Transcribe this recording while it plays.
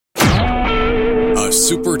a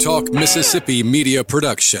Super Talk Mississippi media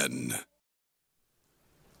production.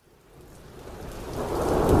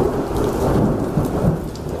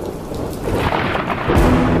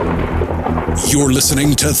 You're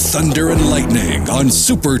listening to Thunder and Lightning on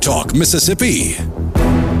Super Talk Mississippi.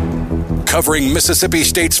 Covering Mississippi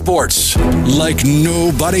State sports like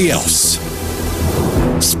nobody else.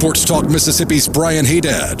 Sports Talk Mississippi's Brian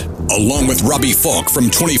Haydad, along with Robbie Falk from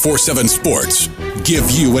 24/7 Sports,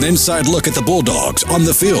 give you an inside look at the Bulldogs on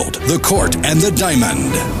the field, the court, and the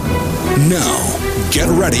diamond. Now, get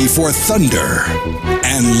ready for Thunder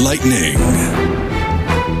and Lightning.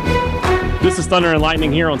 This is Thunder and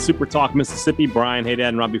Lightning here on Super Talk Mississippi. Brian Haydad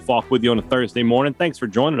and Robbie Falk with you on a Thursday morning. Thanks for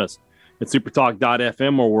joining us at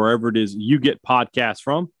supertalk.fm or wherever it is you get podcasts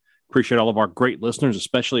from. Appreciate all of our great listeners,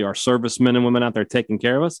 especially our servicemen and women out there taking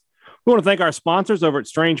care of us. We want to thank our sponsors over at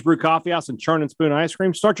Strange Brew Coffee House and Churn and Spoon Ice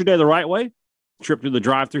Cream. Start your day the right way. Trip through the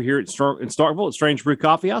drive-thru here in Starkville at Strange Brew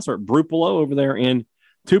Coffee House or at Brupolo over there in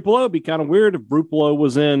Tupelo. It'd be kind of weird if Brupolo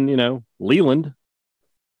was in, Leland.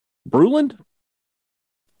 Bruland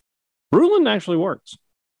actually works.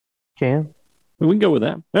 We can go with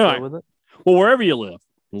that. All right. Well, wherever you live,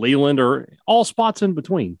 Leland or all spots in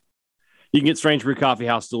between, you can get Strange Brew Coffee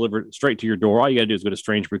House delivered straight to your door. All you got to do is go to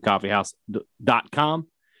strangebrewcoffeehouse.com,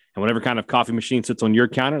 and whatever kind of coffee machine sits on your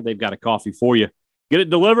counter, they've got a coffee for you. Get it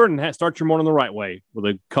delivered and start your morning the right way with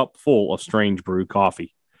a cup full of Strange Brew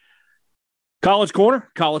coffee. College Corner,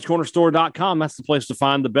 collegecornerstore.com. That's the place to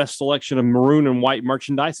find the best selection of maroon and white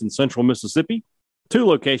merchandise in central Mississippi. 2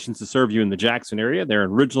 locations to serve you in the Jackson area. They're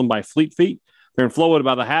in Ridgeland by Fleet Feet. They're in Flowood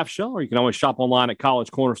by the Half Shell, or you can always shop online at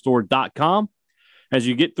collegecornerstore.com. As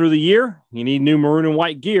you get through the year, you need new maroon and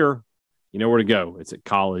white gear. You know where to go. It's at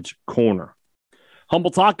College Corner.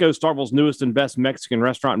 Humble Taco, Starkville's newest and best Mexican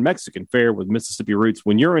restaurant and Mexican fare with Mississippi roots.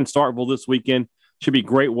 When you're in Starkville this weekend, should be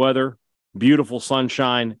great weather, beautiful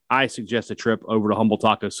sunshine. I suggest a trip over to Humble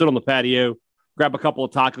Taco. Sit on the patio, grab a couple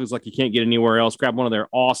of tacos like you can't get anywhere else. Grab one of their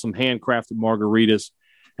awesome handcrafted margaritas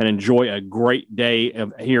and enjoy a great day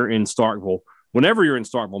here in Starkville. Whenever you're in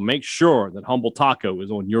Starkville, make sure that Humble Taco is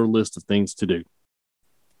on your list of things to do.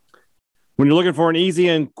 When you're looking for an easy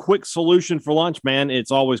and quick solution for lunch, man, it's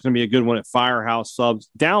always going to be a good one at Firehouse Subs.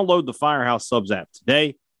 Download the Firehouse Subs app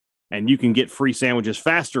today, and you can get free sandwiches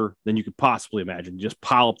faster than you could possibly imagine. Just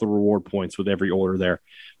pile up the reward points with every order there.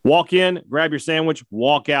 Walk in, grab your sandwich,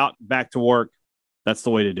 walk out, back to work. That's the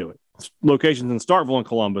way to do it. Locations in Starkville and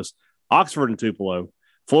Columbus, Oxford and Tupelo,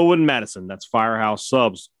 Flowood and Madison. That's Firehouse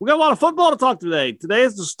Subs. We got a lot of football to talk today. Today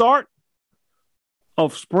is the start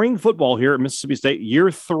of spring football here at Mississippi State. Year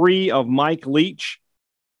 3 of Mike Leach.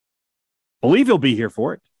 Believe he'll be here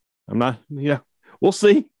for it. We'll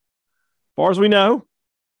see. As far as we know. And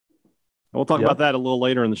we'll talk about that a little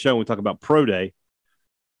later in the show when we talk about Pro Day.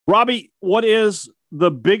 Robbie, what is the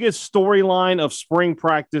biggest storyline of spring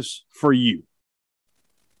practice for you?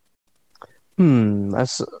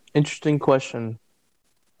 That's an interesting question.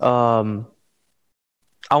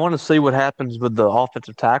 I want to see what happens with the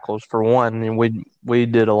offensive tackles for one. And we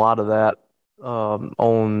did a lot of that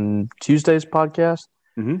on Tuesday's podcast.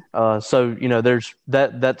 Mm-hmm. So there's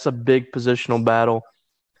that's a big positional battle.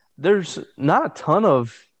 There's not a ton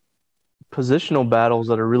of positional battles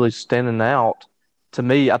that are really standing out to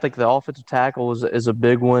me. I think the offensive tackle is a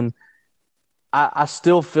big one. I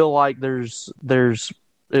still feel like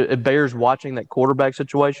it bears watching that quarterback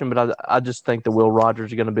situation, but I just think that Will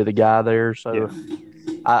Rogers is going to be the guy there. So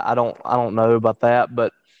I don't know about that,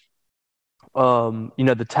 but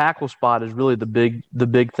the tackle spot is really the big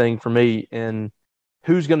thing for me. And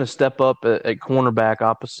who's going to step up at cornerback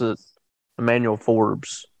opposite Emmanuel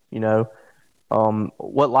Forbes? What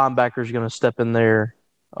linebacker is going to step in there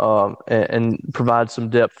and provide some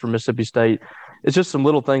depth for Mississippi State? It's just some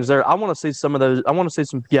little things there. I want to see some of those. I want to see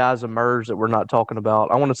some guys emerge that we're not talking about.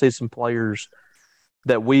 I want to see some players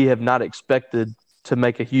that we have not expected to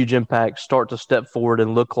make a huge impact start to step forward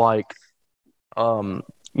and look like,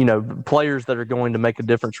 players that are going to make a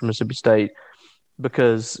difference for Mississippi State,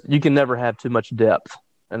 because you can never have too much depth.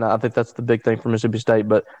 And I think that's the big thing for Mississippi State.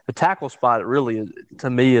 But the tackle spot, it really, to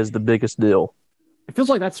me, is the biggest deal. It feels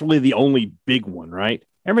like that's really the only big one, right?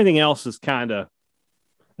 Everything else is kind of,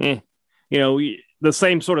 the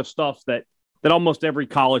same sort of stuff that almost every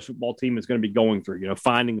college football team is going to be going through,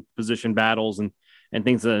 finding position battles and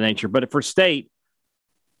things of that nature. But for State,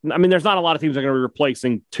 there's not a lot of teams that are going to be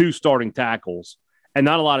replacing 2 starting tackles, and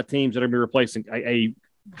not a lot of teams that are going to be replacing a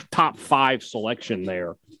top 5 selection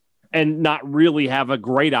there and not really have a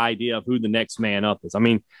great idea of who the next man up is.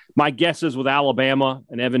 My guess is with Alabama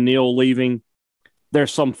and Evan Neal leaving,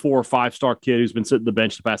 there's some 4 or 5 star kid who's been sitting the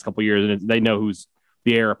bench the past couple of years, and they know who's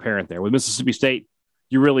the heir apparent there. With Mississippi State,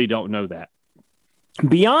 You really don't know that.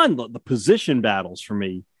 Beyond the position battles for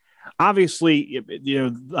me, obviously,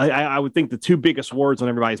 I would think the two biggest words on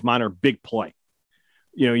everybody's mind are big play.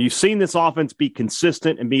 You've seen this offense be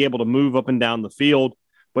consistent and be able to move up and down the field,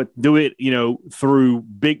 but do it, through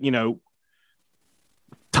big,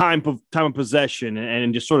 time of possession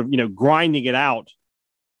and just sort of, grinding it out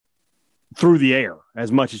through the air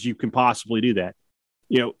as much as you can possibly do that.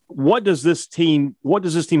 What does this team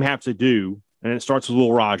have to do? And it starts with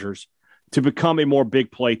Will Rogers to become a more big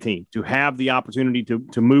play team, to have the opportunity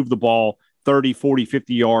to move the ball 30, 40,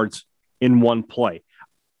 50 yards in one play.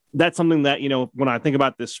 That's something that, when I think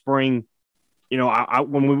about this spring,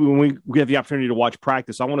 when we have the opportunity to watch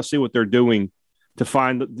practice, I want to see what they're doing to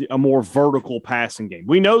find a more vertical passing game.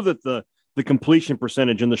 We know that the completion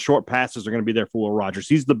percentage and the short passes are going to be there for Will Rogers.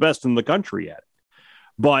 He's the best in the country at it.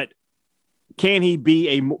 But can he be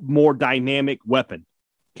a more dynamic weapon?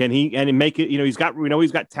 Can he make it? He's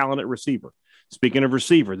got talent at receiver. Speaking of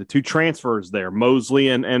receiver, the two transfers there, Mosley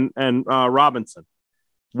and Robinson.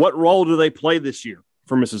 What role do they play this year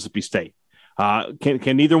for Mississippi State?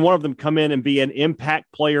 Can neither one of them come in and be an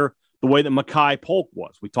impact player the way that Makai Polk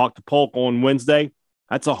was? We talked to Polk on Wednesday.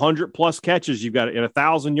 That's 100+ catches you've got in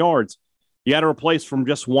 1,000 yards. You got to replace from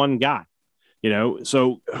just one guy.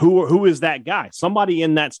 So who is that guy? Somebody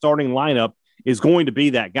in that starting lineup is going to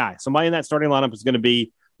be that guy. Somebody in that starting lineup is going to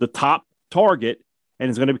be the top target and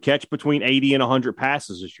is going to catch between 80 and 100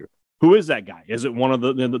 passes this year. Who is that guy? Is it one of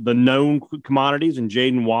the known commodities in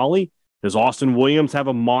Jaden Walley? Does Austin Williams have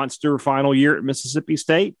a monster final year at Mississippi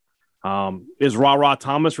State? Is Ra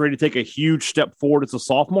Thomas ready to take a huge step forward as a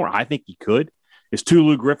sophomore? I think he could. Is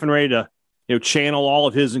Tulu Griffin ready to channel all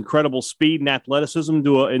of his incredible speed and athleticism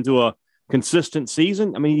into a consistent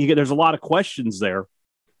season? I mean, there's a lot of questions there,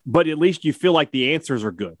 but at least you feel like the answers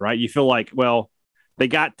are good, right? You feel like, well, they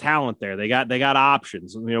got talent there. They got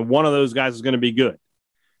options. One of those guys is going to be good.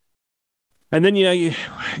 And then,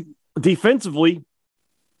 defensively,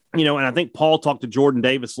 and I think Paul talked to Jordan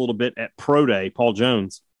Davis a little bit at Pro Day, Paul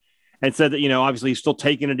Jones, and said that, obviously he's still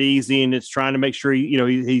taking it easy and it's trying to make sure,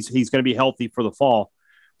 he's going to be healthy for the fall.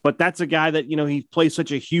 But that's a guy that, he plays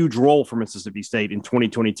such a huge role for Mississippi State in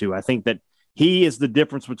 2022. I think that he is the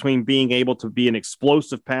difference between being able to be an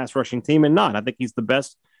explosive pass rushing team and not. I think he's the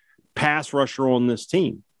best pass rusher on this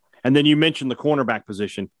team. And then you mentioned the cornerback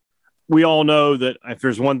position. We all know that if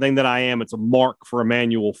there's one thing that I am, it's a mark for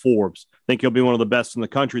Emmanuel Forbes. I think he'll be one of the best in the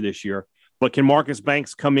country this year. But can Marcus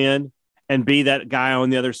Banks come in and be that guy on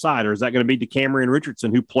the other side? Or is that going to be DeCamerion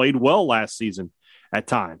Richardson, who played well last season at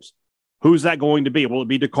times? Who's that going to be? Will it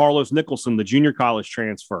be DeCarlos Nicholson, the junior college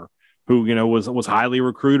transfer, who was highly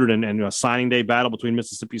recruited and a signing day battle between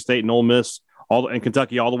Mississippi State and Ole Miss and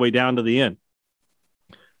Kentucky all the way down to the end?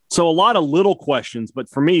 So a lot of little questions, but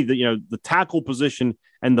for me, the tackle position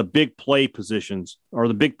and the big play positions, or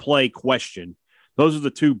the big play question, those are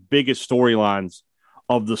the two biggest storylines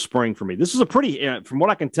of the spring for me. This is a pretty, from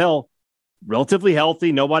what I can tell, relatively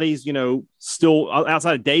healthy. Nobody's, still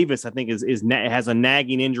outside of Davis, I think has a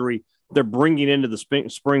nagging injury they're bringing into the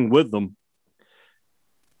spring with them.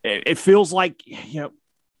 It feels like,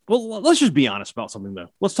 well, let's just be honest about something, though.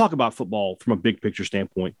 Let's talk about football from a big picture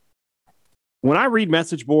standpoint. When I read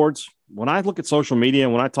message boards, when I look at social media,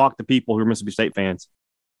 when I talk to people who are Mississippi State fans,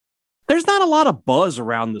 there's not a lot of buzz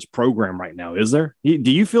around this program right now, is there?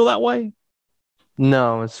 Do you feel that way?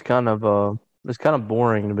 No, it's kind of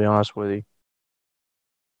boring, to be honest with you.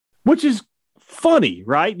 Which is funny,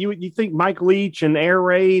 right? You think Mike Leach and Air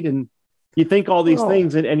Raid, and you think all these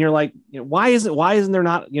things, and you're like, why isn't there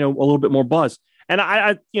not a little bit more buzz? And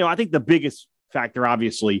I think the biggest factor,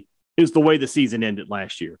 obviously, is the way the season ended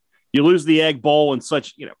last year. You lose the Egg Bowl and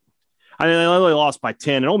such, they only lost by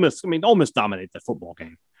 10. And Ole Miss dominated the football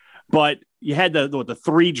game. But you had the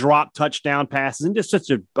 3 drop touchdown passes and just such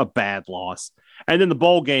a bad loss. And then the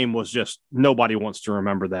bowl game was just, nobody wants to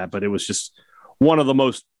remember that. But it was just one of the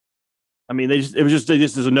most, it was just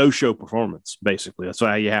a no-show performance, basically. That's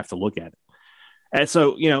how you have to look at it. And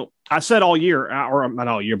so, I said all year, or not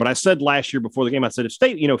all year, but I said last year before the game, I said if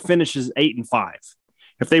State, finishes 8-5,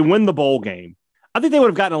 if they win the bowl game, I think they would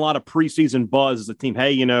have gotten a lot of preseason buzz as a team.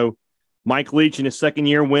 Hey, Mike Leach in his second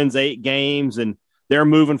year wins 8 games and they're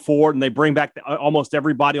moving forward and they bring back almost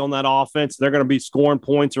everybody on that offense. They're going to be scoring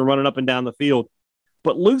points and running up and down the field.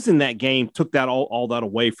 But losing that game took that all that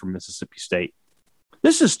away from Mississippi State.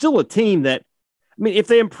 This is still a team that, if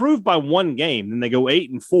they improve by 1 game, then they go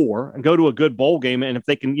 8-4 and go to a good bowl game. And if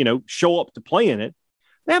they can, show up to play in it,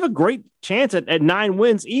 they have a great chance at 9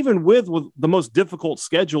 wins, even with the most difficult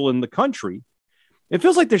schedule in the country. It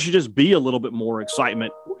feels like there should just be a little bit more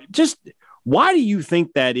excitement. Just Why do you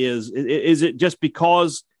think that is? Is it just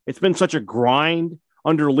because it's been such a grind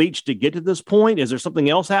under Leach to get to this point? Is there something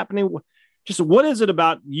else happening? Just what is it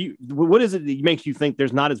about you? What is it that makes you think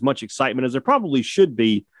there's not as much excitement as there probably should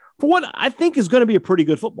be for what I think is going to be a pretty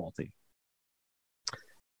good football team?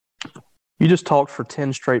 You just talked for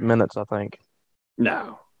 10 straight minutes, I think.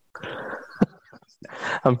 No.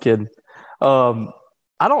 I'm kidding.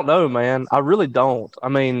 I don't know, man. I really don't. I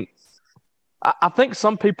mean, I think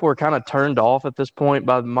some people are kind of turned off at this point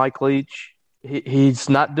by Mike Leach. He's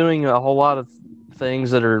not doing a whole lot of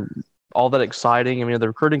things that are all that exciting. I mean, the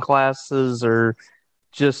recruiting classes are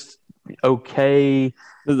just okay.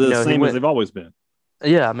 The same as they've always been.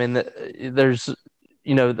 Yeah, I mean, there's,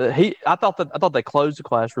 I thought they closed the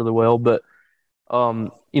class really well, but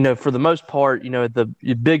for the most part,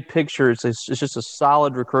 the big picture, it's just a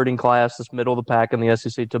solid recruiting class that's middle of the pack in the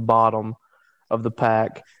SEC to bottom of the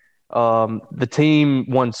pack. The team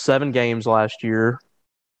won 7 games last year.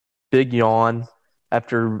 Big yawn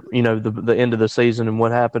after, the end of the season and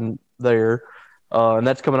what happened there. And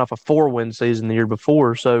that's coming off a 4-win season the year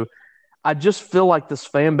before. So I just feel like this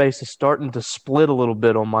fan base is starting to split a little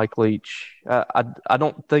bit on Mike Leach. I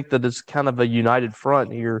don't think that it's kind of a united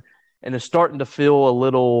front here, and it's starting to feel a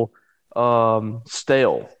little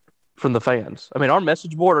stale from the fans. I mean, our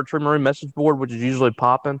message board, our True Marine message board, which is usually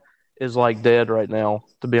popping, is like dead right now,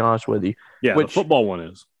 to be honest with you. Yeah, the football one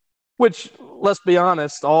is. Which, let's be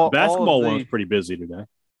honest, basketball one's pretty busy today.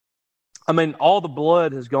 I mean, all the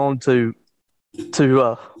blood has gone to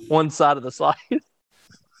one side of the site.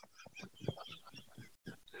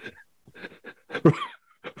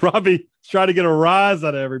 Robbie's trying to get a rise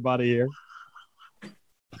out of everybody here.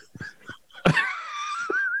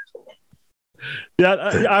 Yeah,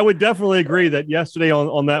 I would definitely agree that yesterday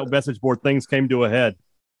on that message board, things came to a head.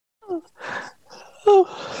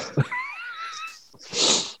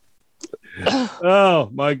 Oh,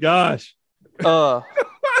 my gosh. So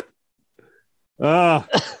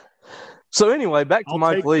anyway, back to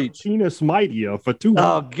Mike Leach. Tina Smitia for 2.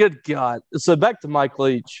 Oh, good God. So back to Mike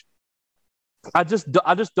Leach. I just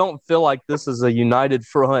don't feel like this is a united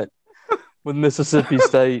front with Mississippi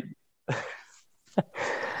State,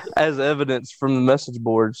 as evidence from the message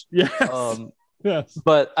boards. Yes. Yes.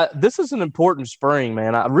 But this is an important spring,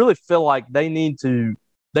 man. I really feel like they need to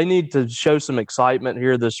show some excitement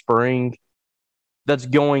here this spring. That's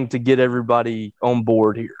going to get everybody on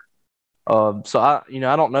board here. So I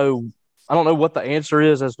don't know what the answer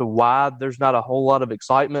is as to why there's not a whole lot of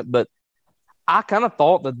excitement, but I kind of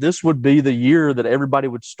thought that this would be the year that everybody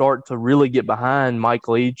would start to really get behind Mike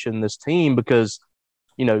Leach and this team because,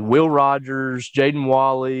 Will Rogers, Jaden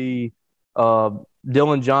Walley,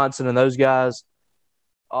 Dylan Johnson, and those guys,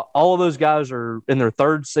 all of those guys are in their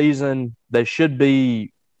 3rd season. They should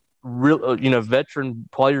be real, veteran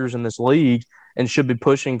players in this league and should be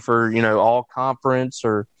pushing for, all conference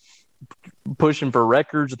or pushing for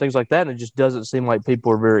records and things like that. And it just doesn't seem like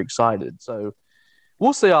people are very excited. So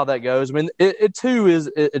we'll see how that goes. I mean,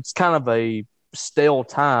 it's kind of a stale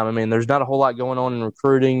time. I mean, there's not a whole lot going on in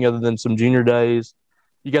recruiting other than some junior days.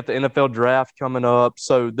 You got the NFL draft coming up.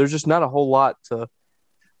 So there's just not a whole lot to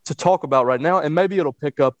talk about right now. And maybe it'll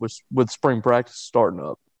pick up with spring practice starting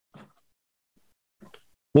up.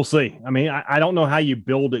 We'll see. I mean, I don't know how you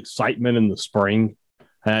build excitement in the spring.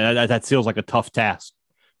 That feels like a tough task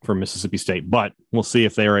for Mississippi State, but we'll see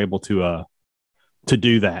if they are able to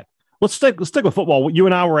do that. Let's stick with football. You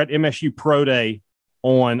and I were at MSU Pro Day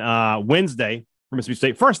on Wednesday for Mississippi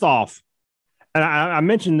State. First off, and I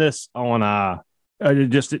mentioned this on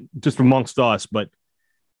just amongst us, but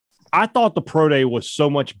I thought the Pro Day was so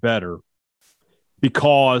much better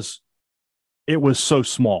because it was so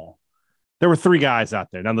small. There were 3 guys out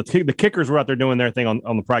there. Now, the kickers were out there doing their thing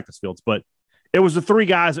on the practice fields, but it was the 3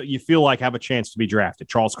 guys that you feel like have a chance to be drafted.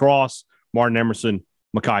 Charles Cross, Martin Emerson,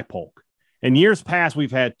 Makai Polk. In years past,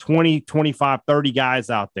 we've had 20, 25, 30 guys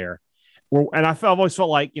out there. And I've always felt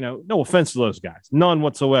like, no offense to those guys, none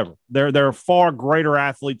whatsoever. They're far greater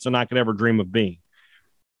athletes than I could ever dream of being.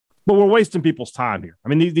 But we're wasting people's time here. I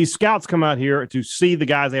mean, these scouts come out here to see the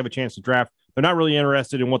guys they have a chance to draft. They're not really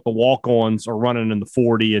interested in what the walk-ons are running in the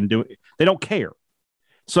 40 and doing. They don't care.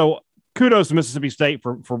 So kudos to Mississippi State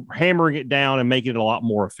for hammering it down and making it a lot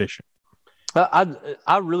more efficient.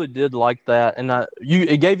 I really did like that, and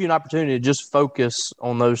it gave you an opportunity to just focus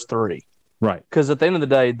on those 3, right? Because at the end of the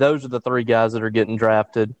day, those are the 3 guys that are getting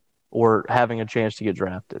drafted or having a chance to get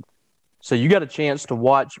drafted. So you got a chance to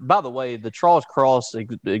watch. By the way, the Charles Cross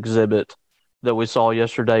exhibit that we saw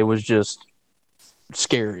yesterday was just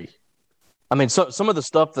scary. I mean, some of the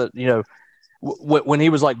stuff that when he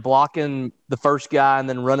was like blocking the first guy and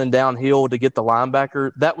then running downhill to get the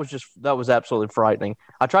linebacker, that was absolutely frightening.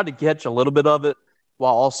 I tried to catch a little bit of it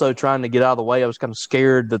while also trying to get out of the way. I was kind of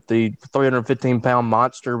scared that the 315-pound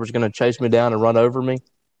monster was going to chase me down and run over me.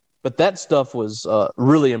 But that stuff was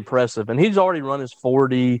really impressive. And he's already run his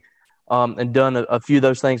 40 and done a few of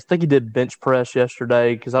those things. I think he did bench press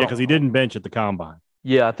yesterday. Because he didn't bench at the combine.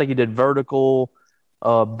 Yeah, I think he did vertical,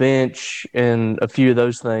 bench, and a few of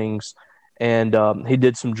those things. And he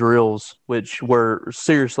did some drills, which were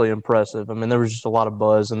seriously impressive. I mean, there was just a lot of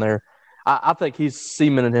buzz in there. I think he's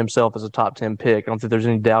cemented himself as a top 10 pick. I don't think there's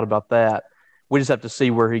any doubt about that. We just have to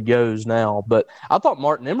see where he goes now. But I thought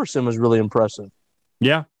Martin Emerson was really impressive.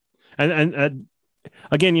 Yeah. And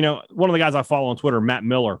again, one of the guys I follow on Twitter, Matt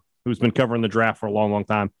Miller, who's been covering the draft for a long, long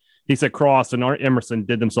time, he said Cross and Emerson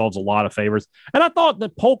did themselves a lot of favors. And I thought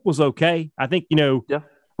that Polk was okay. I think, ran he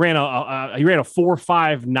ran a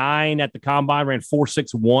 4.59 at the combine, ran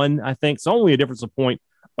 4.61, I think. It's only a difference of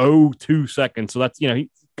 0.02 seconds. So that's,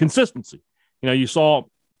 consistency. You saw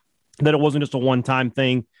that it wasn't just a one-time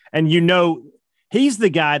thing. And he's the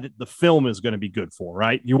guy that the film is going to be good for,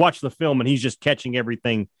 right? You watch the film and he's just catching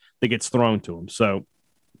everything that gets thrown to him. So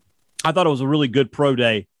I thought it was a really good pro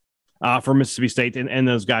day for Mississippi State and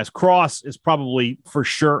those guys. Cross is probably for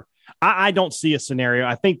sure. I don't see a scenario.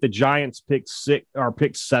 I think the Giants pick 7th.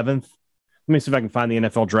 Let me see if I can find the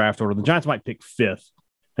NFL draft order. The Giants might pick 5th,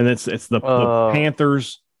 and it's the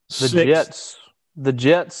Panthers. The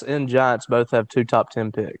Jets and Giants both have 2 top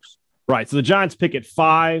 10 picks. Right. So the Giants pick at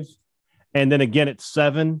 5, and then again at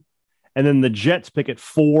 7, and then the Jets pick at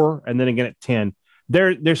 4, and then again at 10.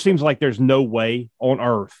 There seems like there's no way on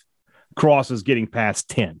earth Cross is getting past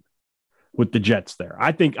 10 with the Jets there.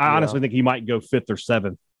 I honestly think he might go 5th or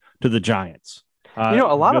 7th to the Giants. A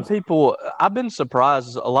lot of people, I've been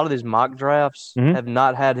surprised. A lot of these mock drafts have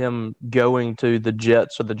not had him going to the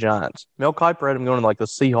Jets or the Giants. Mel Kiper had him going to like the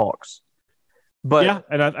Seahawks. But yeah,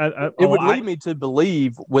 and it would lead me to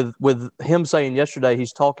believe with him saying yesterday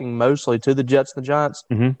he's talking mostly to the Jets and the Giants.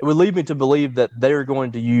 It would lead me to believe that they're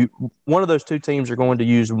going to use one of those 2 teams are going to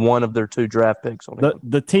use one of their 2 draft picks on him.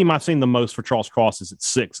 The team I've seen the most for Charles Cross is at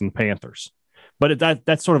 6 in the Panthers. But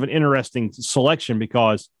that's sort of an interesting selection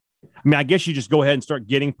because, I guess you just go ahead and start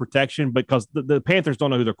getting protection because the Panthers don't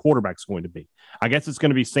know who their quarterback's going to be. I guess it's going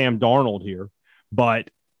to be Sam Darnold here, but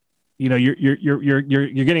you're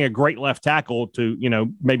getting a great left tackle to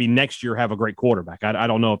maybe next year have a great quarterback. I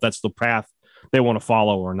don't know if that's the path they want to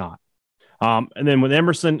follow or not. And then with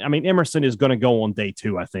Emerson, Emerson is going to go on day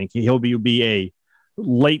 2. I think he'll be a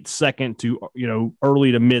late second to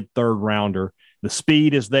early to mid 3rd rounder. The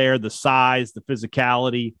speed is there, the size, the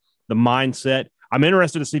physicality, the mindset. I'm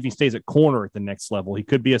interested to see if he stays at corner at the next level. He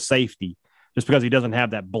could be a safety just because he doesn't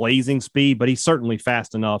have that blazing speed, but he's certainly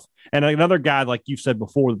fast enough. And another guy, like you said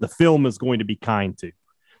before, the film is going to be kind to.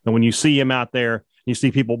 And when you see him out there, you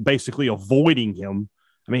see people basically avoiding him.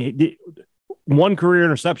 1 career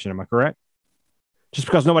interception, am I correct? Just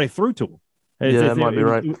because nobody threw to him. That might be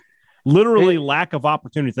right. Literally lack of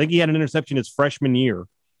opportunity. I think he had an interception his freshman year,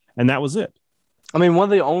 and that was it. One of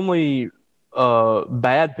the only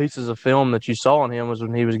bad pieces of film that you saw on him was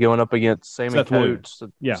when he was going up against Sammy Coates.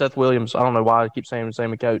 Seth Williams. I don't know why I keep saying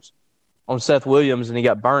Sammy Coates. On Seth Williams, and he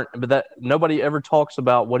got burnt. But that nobody ever talks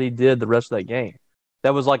about what he did the rest of that game.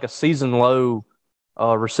 That was like a season low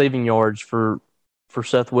receiving yards for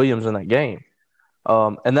Seth Williams in that game.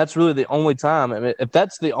 And that's really the only time. If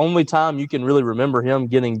that's the only time you can really remember him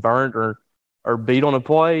getting burnt or beat on a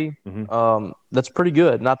play, that's pretty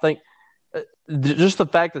good. And I think just the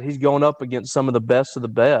fact that he's going up against some of the best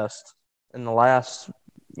in the last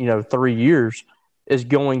 3 years is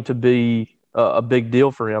going to be a big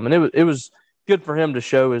deal for him. And it was good for him to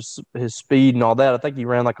show his speed and all that. I think he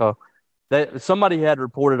ran somebody had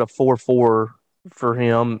reported a 4.4 for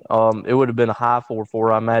him. It would have been a high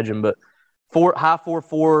 4.4, I imagine, but high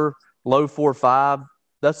 4.4, low 4.5.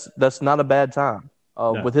 That's not a bad time.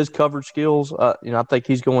 No. With his coverage skills, I think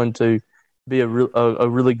he's going to be a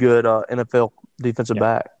really good NFL defensive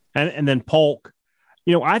back. And then Polk,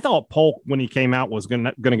 I thought Polk when he came out was going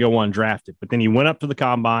to go undrafted, but then he went up to the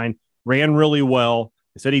combine, ran really well.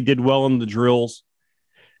 They said he did well in the drills.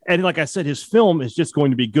 And like I said, his film is just going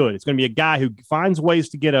to be good. It's going to be a guy who finds ways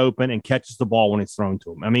to get open and catches the ball when it's thrown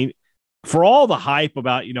to him. For all the hype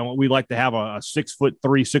about, we like to have a 6'3",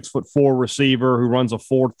 6'4" receiver who runs a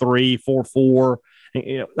 4.3,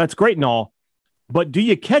 4.4. That's great and all. But do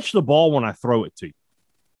you catch the ball when I throw it to you?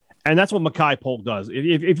 And that's what Makai Polk does.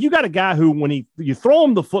 If you got a guy who, when you throw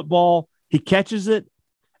him the football, he catches it,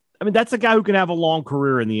 that's a guy who can have a long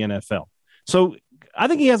career in the NFL. So I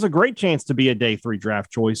think he has a great chance to be a day 3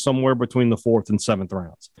 draft choice somewhere between the 4th and 7th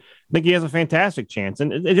rounds. I think he has a fantastic chance.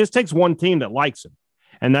 And it just takes one team that likes him.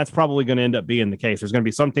 And that's probably going to end up being the case. There's going to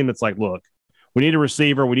be some team that's like, look, we need a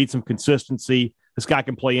receiver. We need some consistency. This guy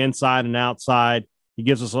can play inside and outside. He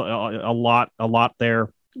gives us a lot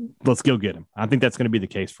there. Let's go get him. I think that's going to be the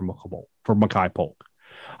case for Makai Polk.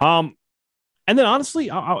 And then honestly,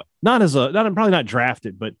 probably not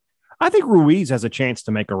drafted, but I think Ruiz has a chance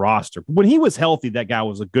to make a roster. When he was healthy, that guy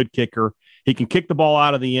was a good kicker. He can kick the ball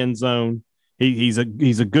out of the end zone. He's a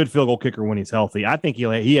good field goal kicker when he's healthy. I think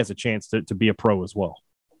he has a chance to be a pro as well.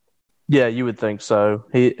 Yeah, you would think so.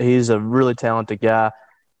 He's a really talented guy.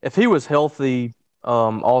 If he was healthy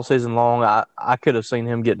all season long, I could have seen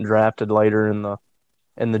him getting drafted later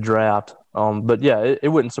in the draft. But yeah, it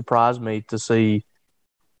wouldn't surprise me to see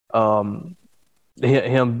him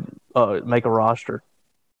make a roster.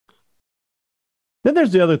 Then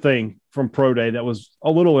there's the other thing from Pro Day that was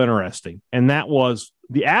a little interesting, and that was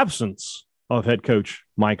the absence of head coach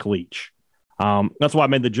Mike Leach. That's why I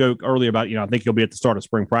made the joke earlier about, I think he'll be at the start of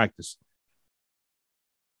spring practice.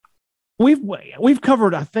 We've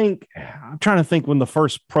covered, I think, I'm trying to think when the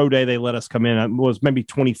first Pro Day they let us come in, it was maybe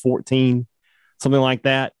 2014, something like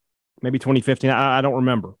that, maybe 2015. I don't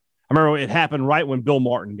remember. I remember it happened right when Bill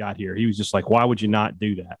Martin got here. He was just like, why would you not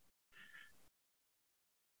do that?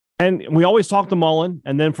 And we always talk to Mullen.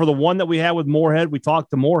 And then for the one that we had with Moorhead, we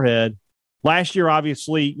talked to Moorhead. Last year,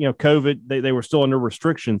 obviously, COVID, they were still under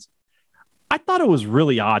restrictions. I thought it was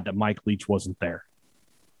really odd that Mike Leach wasn't there.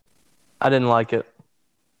 I didn't like it.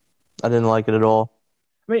 I didn't like it at all.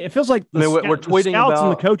 I mean, it feels like we're tweeting the scouts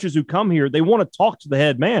and the coaches who come here, they want to talk to the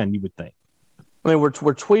head man, you would think. I mean, we're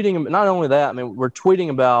tweeting, not only that, I mean, we're tweeting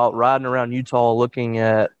about riding around Utah looking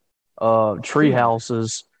at tree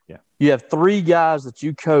houses. Yeah. You have 3 guys that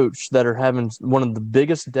you coach that are having one of the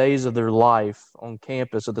biggest days of their life on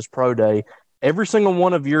campus at this pro day. Every single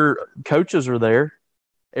one of your coaches are there.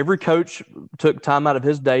 Every coach took time out of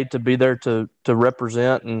his day to be there to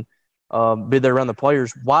represent and be there around the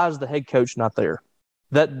players. Why is the head coach not there?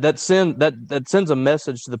 That sends a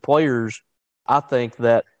message to the players, I think,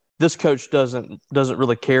 that this coach doesn't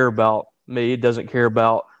really care about me. Doesn't care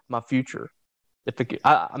about my future. Have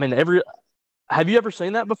you ever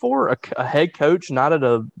seen that before? A head coach not at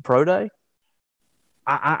a pro day?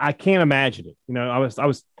 I can't imagine it. I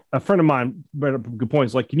was a friend of mine brought up a good point.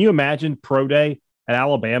 It's like, can you imagine pro day at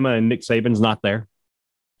Alabama and Nick Saban's not there?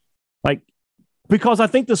 Like, because I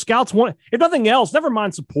think the scouts want, if nothing else, never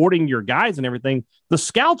mind supporting your guys and everything, the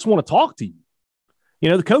scouts want to talk to you.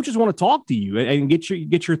 The coaches want to talk to you and get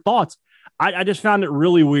your thoughts. I just found it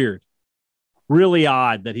really weird, really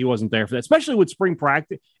odd that he wasn't there for that, especially with spring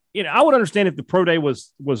practice. I would understand if the pro day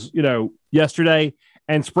was yesterday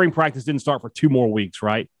and spring practice didn't start for 2 more weeks,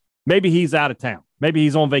 right? Maybe he's out of town. Maybe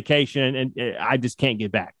he's on vacation and I just can't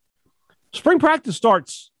get back. Spring practice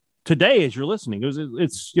starts today as you're listening.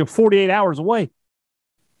 It's 48 hours away.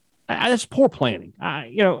 That's poor planning.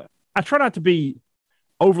 I try not to be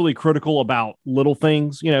overly critical about little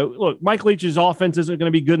things. Look, Mike Leach's offense isn't going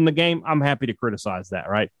to be good in the game. I'm happy to criticize that,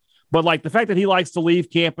 right? But like the fact that he likes to leave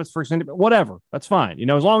campus for whatever, that's fine.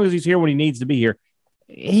 As long as he's here when he needs to be here,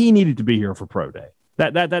 he needed to be here for pro day.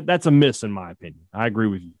 That's a miss in my opinion. I agree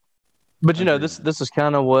with you. But this is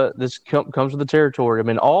kind of what this comes with the territory. I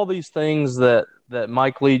mean, all these things that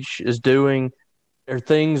Mike Leach is doing are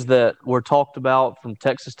things that were talked about from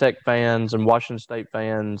Texas Tech fans and Washington State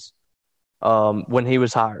fans when he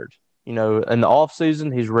was hired. In the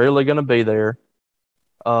offseason, he's rarely going to be there.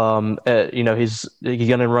 He's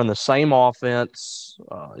going to run the same offense,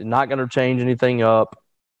 not going to change anything up,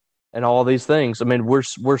 and all these things. I mean,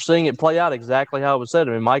 we're seeing it play out exactly how it was said.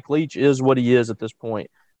 I mean, Mike Leach is what he is at this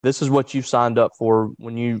point. This is what you signed up for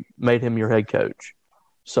when you made him your head coach.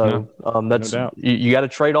 So that's no you got to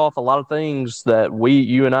trade off a lot of things that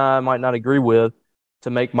you and I might not agree with to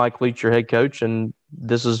make Mike Leach your head coach, and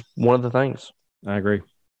this is one of the things. I agree.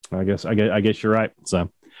 I guess you're right. So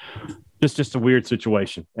just a weird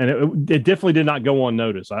situation, and it definitely did not go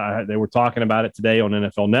unnoticed. They were talking about it today on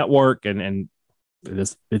NFL Network, and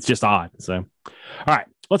it's just odd. So, all right.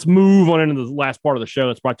 Let's move on into the last part of the show.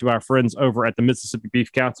 That's brought to our friends over at the Mississippi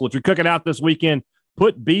Beef Council. If you're cooking out this weekend,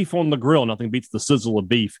 put beef on the grill. Nothing beats the sizzle of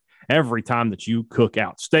beef every time that you cook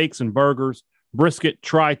out. Steaks and burgers, brisket,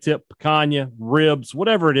 tri-tip, picanha, ribs,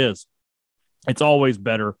 whatever it is. It's always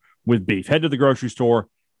better with beef. Head to the grocery store,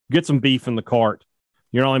 get some beef in the cart.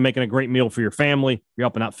 You're not only making a great meal for your family, you're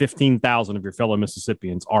helping out 15,000 of your fellow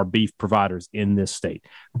Mississippians, our beef providers in this state.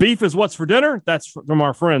 Beef is what's for dinner. That's from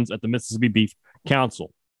our friends at the Mississippi Beef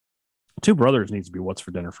Council. Two Brothers needs to be what's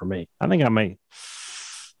for dinner for me. I think I may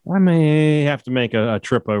I may have to make a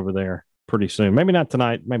trip over there pretty soon. Maybe not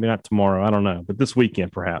tonight, maybe not tomorrow. I don't know, but this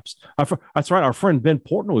weekend perhaps. That's right. Our friend Ben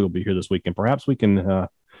Portnoy will be here this weekend. Perhaps we can.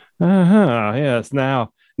 Yes.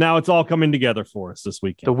 Now it's all coming together for us this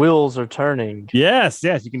weekend. The wheels are turning. Yes.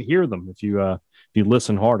 You can hear them if you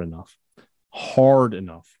listen hard enough.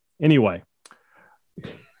 Anyway,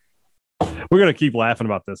 we're going to keep laughing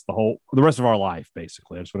about this the rest of our life,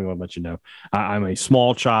 basically. I just want to let you know I'm a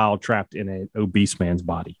small child trapped in an obese man's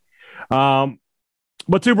body. But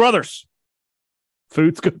two brothers,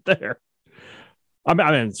 food's good there. I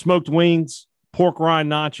mean, smoked wings, pork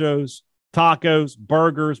rind nachos, tacos,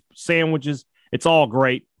 burgers, sandwiches. It's all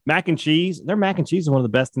great. Mac and cheese. Their mac and cheese is one of the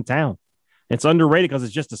best in town. It's underrated because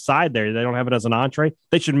it's just a side there. They don't have it as an entree.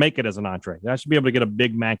 They should make it as an entree. I should be able to get a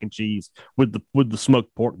big mac and cheese with the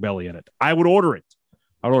smoked pork belly in it. I would order it.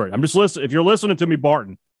 I'm just listening. If you're listening to me,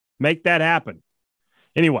 Barton, make that happen.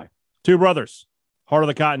 Anyway, two brothers, heart of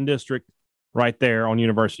the Cotton District, right there on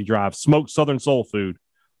University Drive. Smoked Southern soul food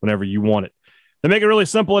whenever you want it. They make it really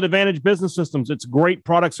simple at Advantage Business Systems. It's great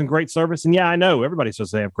products and great service. And yeah, I know everybody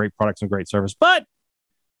says they have great products and great service, but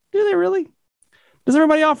do they really? Does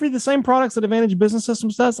everybody offer you the same products that Advantage Business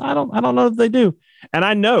Systems does? I don't know if they do. And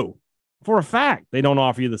I know for a fact they don't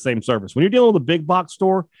offer you the same service. When you're dealing with a big box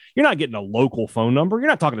store, you're not getting a local phone number. You're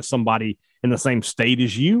not talking to somebody in the same state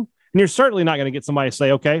as you. And you're certainly not going to get somebody to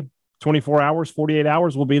say, okay, 24 hours, 48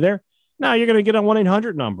 hours, we'll be there. No, you're going to get a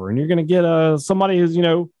 1-800 number, and you're going to get somebody who's,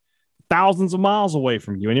 thousands of miles away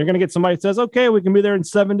from you. And you're going to get somebody that says, okay, we can be there in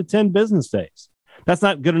 7 to 10 business days. That's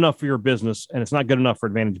not good enough for your business, and it's not good enough for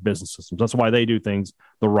Advantage Business Systems. That's why they do things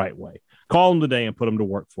the right way. Call them today and put them to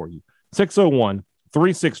work for you.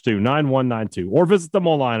 601-362-9192, or visit them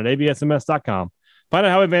online at absms.com. Find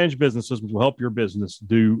out how Advantage Business Systems will help your business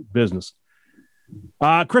do business.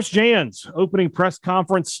 Chris Jans, opening press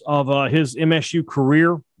conference of his MSU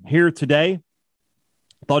career here today.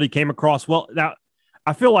 Thought he came across well. Now,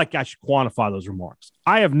 I feel like I should quantify those remarks.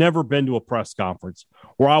 I have never been to a press conference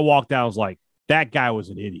where I walked out and was like, that guy was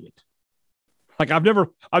an idiot. Like I've never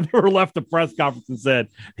left a press conference and said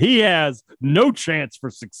he has no chance for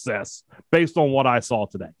success based on what I saw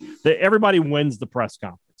today. That everybody wins the press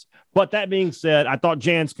conference. But that being said, I thought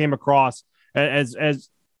Jans came across as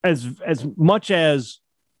much as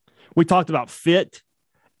we talked about fit.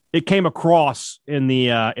 It came across in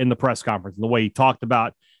the press conference, the way he talked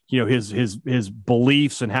about his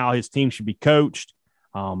beliefs and how his team should be coached.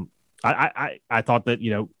 I thought that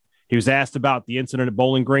he was asked about the incident at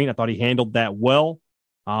Bowling Green. I thought he handled that well.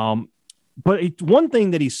 But one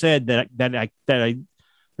thing that he said that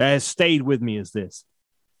has stayed with me is this.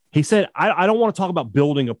 He said, I don't want to talk about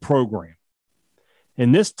building a program.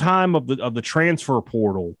 In this time of the transfer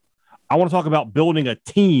portal, I want to talk about building a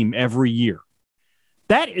team every year.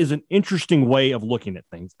 That is an interesting way of looking at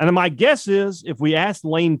things. And my guess is if we asked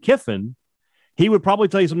Lane Kiffin, he would probably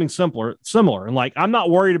tell you something similar. And I'm not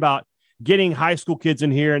worried about getting high school kids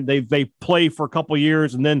in here and they play for a couple of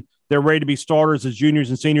years and then they're ready to be starters as juniors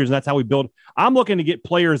and seniors. And that's how we build. I'm looking to get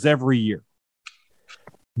players every year.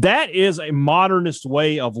 That is a modernist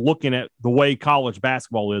way of looking at the way college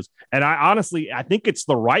basketball is. And I think it's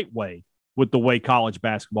the right way with the way college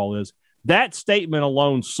basketball is. That statement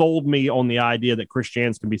alone sold me on the idea that Chris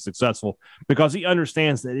Jans can be successful because he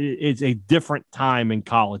understands that it's a different time in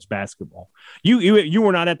college basketball. You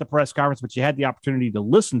were not at the press conference, but you had the opportunity to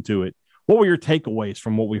listen to it. What were your takeaways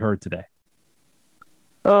from what we heard today?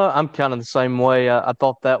 I'm kind of the same way. I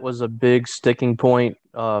thought that was a big sticking point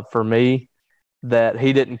for me, that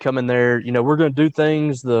he didn't come in there. We're going to do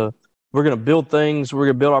things. We're going to build things. We're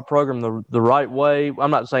going to build our program the right way.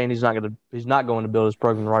 I'm not saying he's not going to build his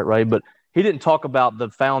program the right way, but he didn't talk about the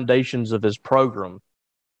foundations of his program.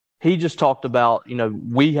 He just talked about,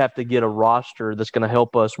 we have to get a roster that's going to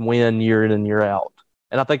help us win year in and year out.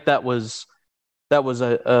 And I think that was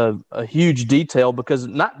a huge detail because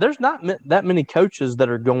there's not that many coaches that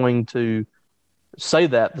are going to say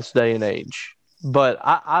that this day and age. But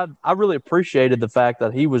I really appreciated the fact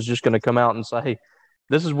that he was just going to come out and say, hey,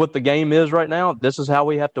 this is what the game is right now. This is how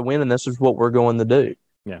we have to win, and this is what we're going to do.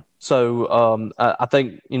 Yeah. So I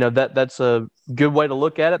think that's a good way to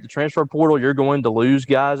look at it. The transfer portal, you're going to lose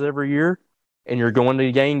guys every year, and you're going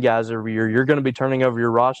to gain guys every year. You're going to be turning over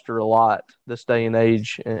your roster a lot this day and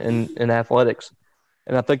age in athletics.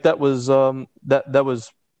 And I think that was a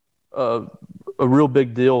real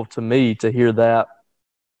big deal to me to hear that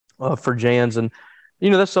for Jans. And,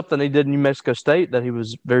 that's something he did in New Mexico State that he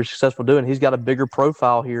was very successful doing. He's got a bigger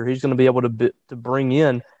profile here. He's going to be able to bring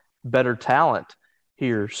in better talent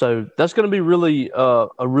here. So that's going to be really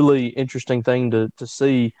a really interesting thing to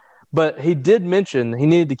see. But he did mention he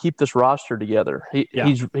needed to keep this roster together. He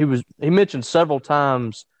mentioned several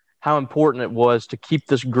times how important it was to keep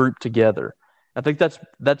this group together. I think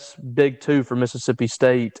that's big too for Mississippi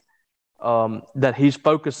State. That he's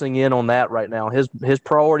focusing in on that right now. His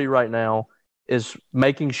priority right now is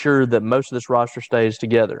making sure that most of this roster stays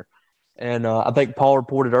together. And I think Paul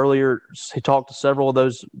reported earlier he talked to several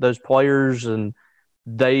of those players, and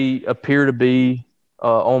they appear to be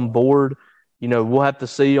on board. We'll have to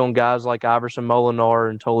see on guys like Iverson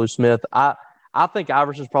Molinar and Tolu Smith. I think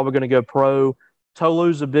Iverson's probably going to go pro.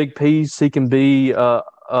 Tolu's a big piece. He can be a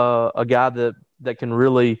guy that can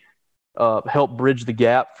really help bridge the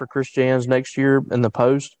gap for Chris Jans next year in the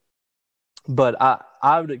post. But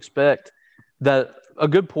I would expect that a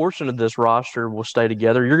good portion of this roster will stay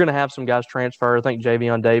together. You're going to have some guys transfer. I think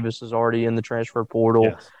Javion Davis is already in the transfer portal.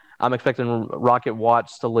 Yes. I'm expecting Rocket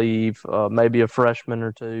Watts to leave, maybe a freshman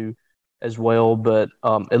or two as well. But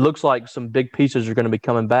it looks like some big pieces are going to be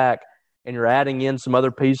coming back, and you're adding in some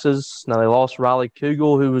other pieces. Now, they lost Riley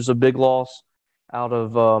Kugel, who was a big loss out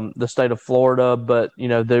of the state of Florida, but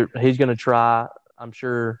he's going to try, I'm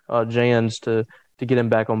sure, Jans to get him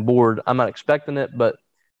back on board. I'm not expecting it, but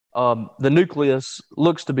the nucleus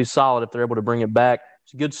looks to be solid if they're able to bring it back.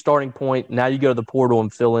 It's a good starting point. Now you go to the portal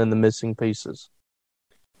and fill in the missing pieces.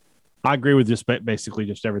 I agree with just basically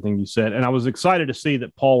just everything you said, and I was excited to see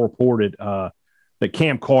that Paul reported that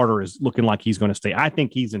Cam Carter is looking like he's going to stay. I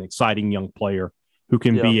think he's an exciting young player who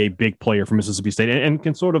can be a big player for Mississippi State and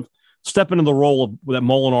can sort of step into the role of that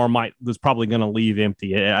Molinar was probably going to leave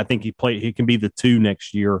empty. I think he can be the 2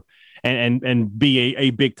 next year and be a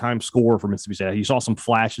big time scorer for Mississippi State. You saw some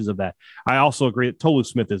flashes of that. I also agree that Tolu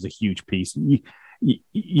Smith is a huge piece.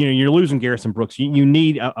 You're losing Garrison Brooks. You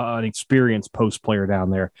need an experienced post player down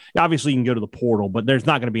there. Obviously, you can go to the portal, but there's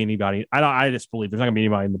not going to be anybody. I just believe there's not going to be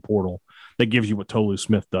anybody in the portal that gives you what Tolu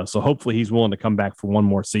Smith does. So hopefully, he's willing to come back for one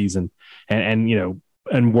more season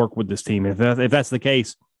and work with this team. If that's the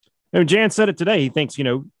case, Jan said it today. He thinks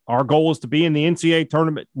our goal is to be in the NCAA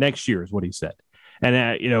tournament next year, is what he said.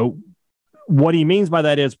 And what he means by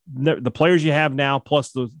that is the players you have now,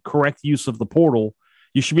 plus the correct use of the portal.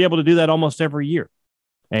 You should be able to do that almost every year.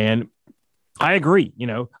 And I agree.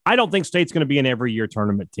 I don't think State's going to be an every year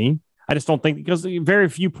tournament team. I just don't think, because very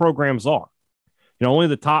few programs are. Only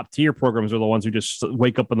the top tier programs are the ones who just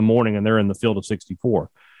wake up in the morning and they're in the field of 64.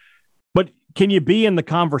 But can you be in the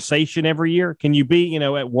conversation every year? Can you be,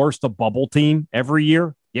 at worst, a bubble team every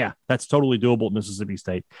year? Yeah, that's totally doable at Mississippi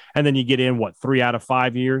State. And then you get in, 3 out of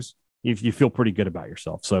 5 years, if you feel pretty good about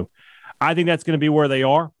yourself. So I think that's going to be where they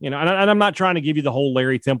are. And I'm not trying to give you the whole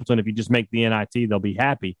Larry Templeton. If you just make the NIT, they'll be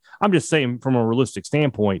happy. I'm just saying from a realistic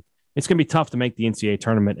standpoint, it's going to be tough to make the NCAA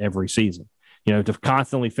tournament every season, to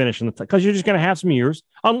constantly finish in the because you're just going to have some years,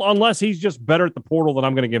 unless he's just better at the portal than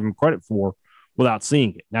I'm going to give him credit for without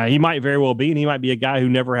seeing it. Now, he might very well be, and he might be a guy who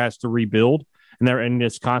never has to rebuild and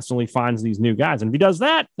just constantly finds these new guys. And if he does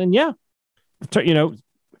that, then yeah,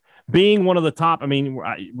 being one of the top,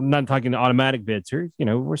 we're not talking automatic bids here.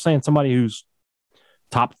 We're saying somebody who's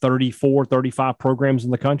top 34, 35 programs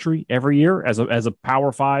in the country every year as a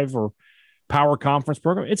Power 5 or Power Conference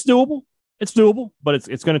program. It's doable. But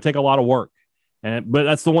it's going to take a lot of work. But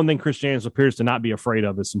that's the one thing Chris Jans appears to not be afraid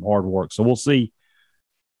of is some hard work. So we'll see.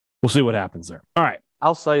 We'll see what happens there. All right.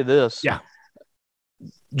 I'll say this. Yeah.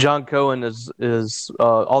 John Cohen is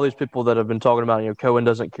all these people that have been talking about, Cohen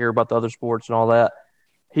doesn't care about the other sports and all that.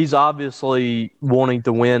 He's obviously wanting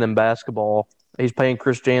to win in basketball. He's paying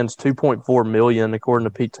Chris Jans $2.4 million, according to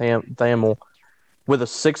Pete Thamel, with a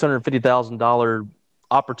 $650,000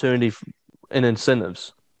 opportunity in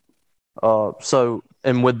incentives.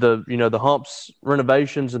 And with the humps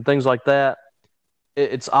renovations and things like that,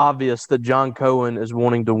 it's obvious that John Cohen is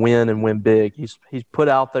wanting to win and win big. He's put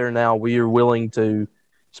out there now, we are willing to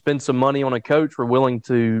spend some money on a coach. We're willing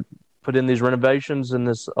to put in these renovations in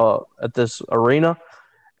this at this arena,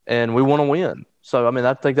 and we want to win. So,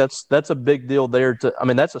 I think that's a big deal there.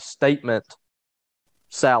 That's a statement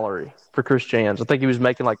salary for Chris Jans. I think he was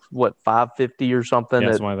making $550 or something.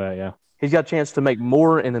 Yeah, something like that, yeah. He's got a chance to make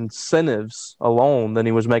more in incentives alone than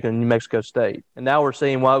he was making in New Mexico State. And now we're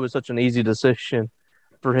seeing why it was such an easy decision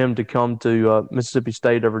for him to come to Mississippi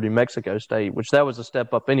State over New Mexico State, which that was a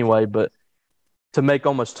step up anyway. But to make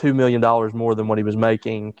almost $2 million more than what he was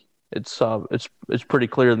making, it's pretty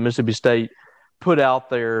clear that Mississippi State put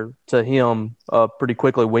out there to him pretty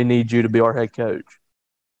quickly, we need you to be our head coach.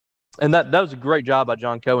 And that was a great job by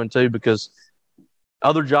John Cohen too, because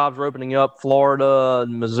other jobs were opening up, Florida,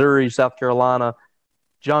 Missouri, South Carolina.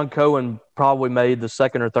 John Cohen probably made the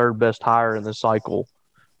second or third best hire in this cycle,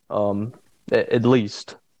 at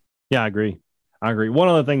least. Yeah, I agree. I agree. One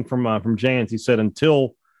other thing from Jans, he said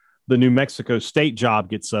until the New Mexico State job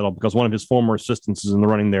gets settled, because one of his former assistants is in the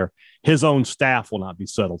running there, his own staff will not be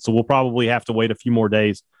settled. So we'll probably have to wait a few more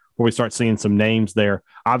days before we start seeing some names there.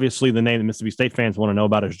 Obviously, the name that Mississippi State fans want to know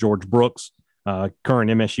about is George Brooks, current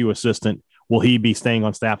MSU assistant. Will he be staying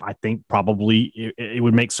on staff? I think probably it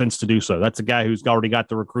would make sense to do so. That's a guy who's already got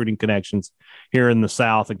the recruiting connections here in the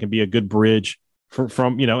South and can be a good bridge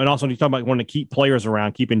from and also when you talk about wanting to keep players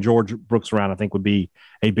around, keeping George Brooks around, I think would be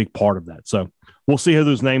a big part of that. So we'll see how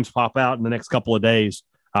those names pop out in the next couple of days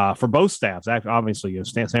for both staffs. Obviously,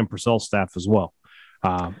 Sam Purcell's staff as well.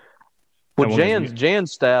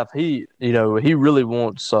 Jan's staff, he really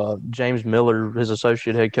wants James Miller, his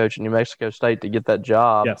associate head coach at New Mexico State, to get that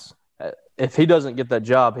job. Yes. If he doesn't get that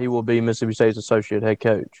job, he will be Mississippi State's associate head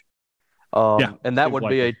coach. And that would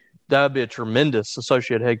be a tremendous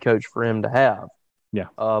associate head coach for him to have. Yeah.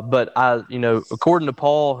 But according to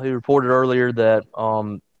Paul, he reported earlier that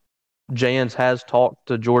Jans has talked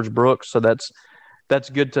to George Brooks, so that's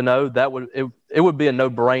good to know. It would be a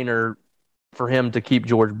no-brainer for him to keep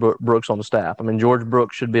George Brooks on the staff. I mean, George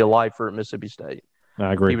Brooks should be a lifer at Mississippi State.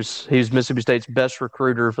 I agree. He's Mississippi State's best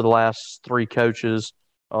recruiter for the last 3 coaches.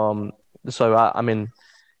 So I mean,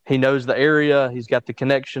 he knows the area. He's got the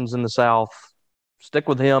connections in the South. Stick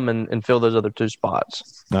with him and fill those other 2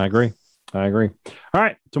 spots. I agree. All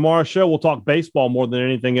right. Tomorrow's show, we'll talk baseball more than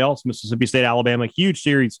anything else. Mississippi State, Alabama, huge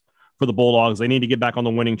series for the Bulldogs. They need to get back on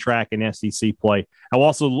the winning track in SEC play. I'll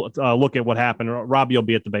also look at what happened. Robbie will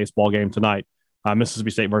be at the baseball game tonight.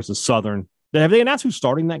 Mississippi State versus Southern. Have they announced who's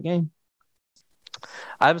starting that game?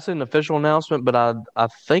 I haven't seen an official announcement, but I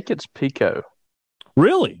think it's Pico.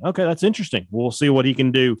 Really? Okay, that's interesting. We'll see what he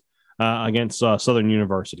can do against Southern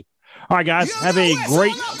University. All right, guys, have a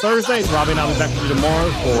great Thursday. Robbie and I'll be back with you tomorrow.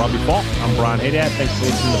 For Robbie Falk, I'm Brian Haydad. Thanks for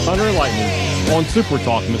listening to Thunder and Lightning on Super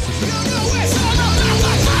Talk Mississippi.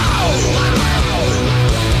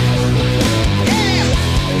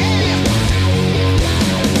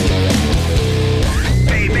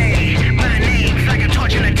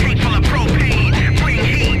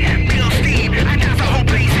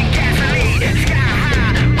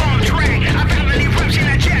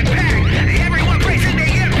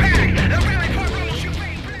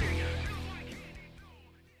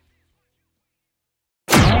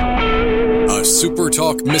 Super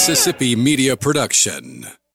Talk Mississippi Media Production.